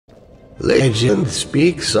Legend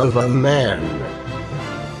speaks of a man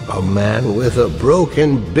with a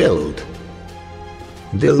broken build,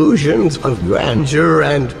 delusions of grandeur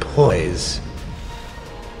and poise,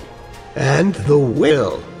 and the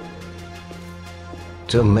will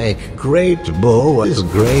to make greatbows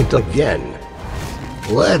great again.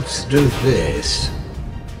 Let's do this.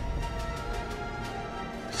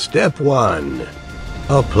 Step 1.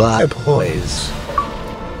 Apply poise.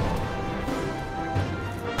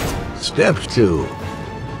 Step 2.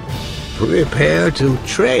 Prepare to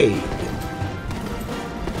trade.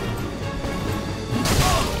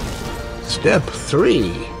 Step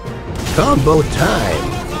 3. Combo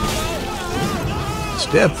time.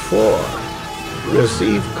 Step 4.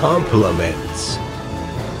 Receive compliments.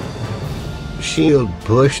 Shield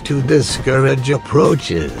push to discourage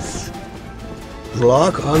approaches.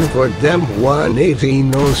 Lock on for Dem 180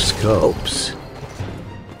 no scopes.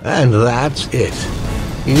 And that's it.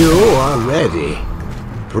 You are ready.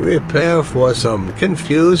 Prepare for some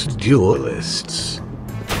confused duelists.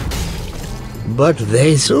 But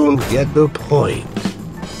they soon get the point.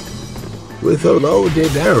 With a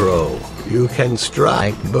loaded arrow, you can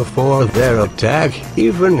strike before their attack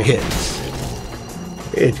even hits.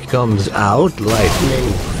 It comes out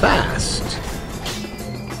lightning fast.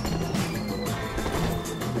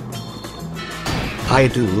 I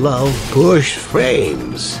do love push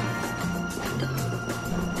frames.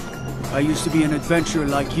 I used to be an adventurer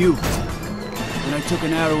like you, and I took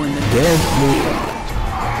an arrow in the Gently.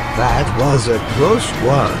 That was a close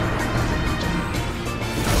one.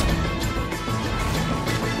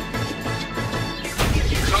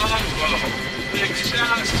 Combo.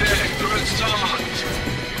 Fantastic. Croissant.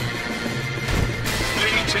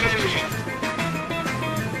 BT.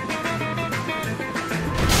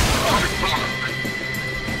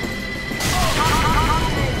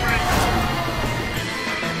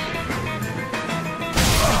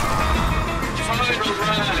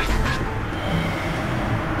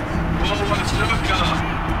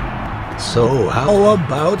 So how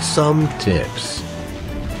about some tips?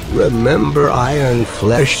 Remember, iron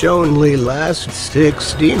flesh only lasts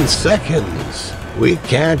 16 seconds. We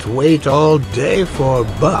can't wait all day for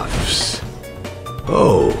buffs.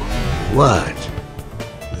 Oh, what?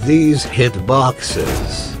 These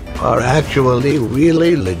hitboxes are actually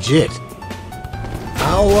really legit.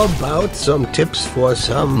 How about some tips for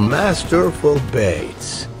some masterful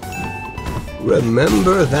baits?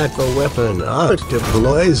 Remember that the weapon art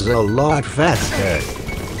deploys a lot faster.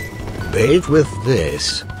 Bait with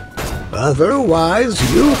this. Otherwise,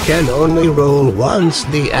 you can only roll once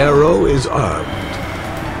the arrow is armed.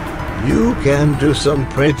 You can do some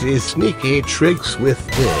pretty sneaky tricks with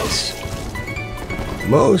this.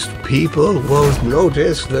 Most people won't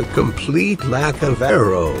notice the complete lack of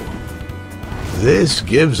arrow. This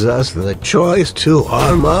gives us the choice to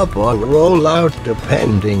arm up or roll out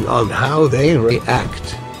depending on how they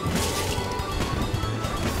react.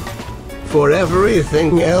 For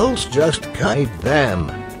everything else, just kite them.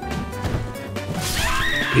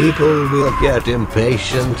 People will get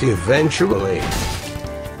impatient eventually.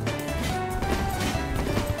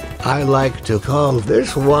 I like to call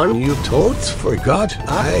this one "You totes forgot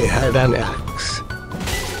I had an axe."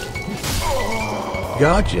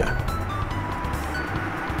 Gotcha.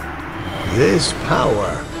 This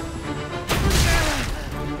power.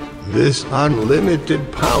 This unlimited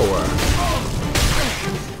power.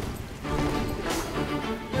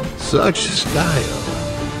 Such style.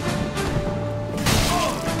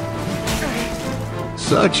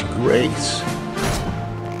 Such grace.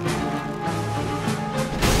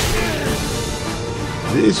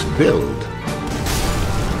 This build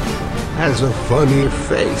has a funny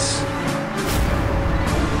face.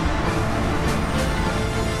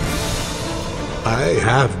 I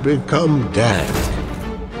have become Dan,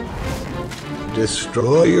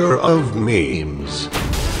 destroyer of memes.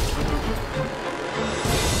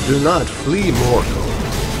 Do not flee, mortal.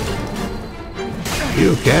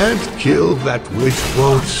 You can't kill that which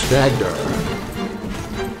won't stagger.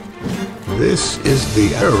 This is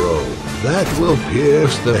the arrow that will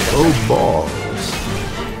pierce the hell balls.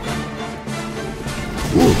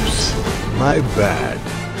 Whoops, my bad.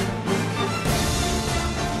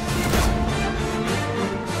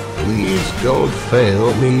 Please don't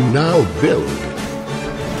fail me now, build.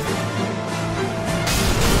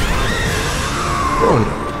 Oh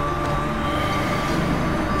no.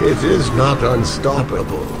 It is not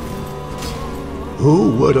unstoppable.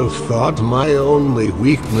 Who would have thought my only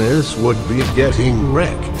weakness would be getting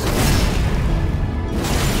wrecked?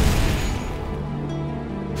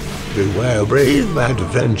 Beware, brave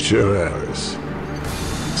adventurers.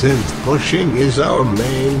 Since pushing is our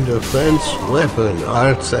main defense weapon,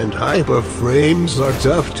 arts and hyperframes are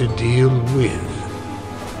tough to deal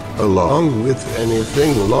with, along with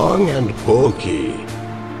anything long and pokey.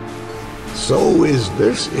 So is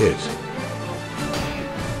this it?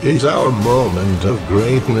 Is our moment of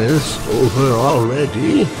greatness over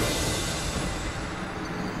already?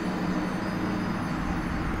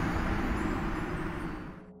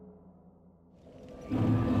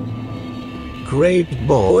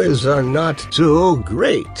 Greatbows are not too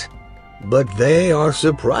great, but they are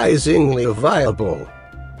surprisingly viable.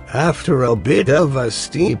 After a bit of a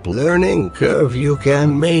steep learning curve, you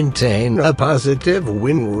can maintain a positive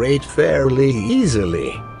win rate fairly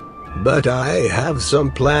easily. But I have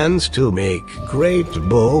some plans to make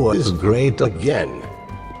greatbows great again.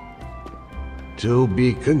 To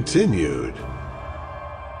be continued.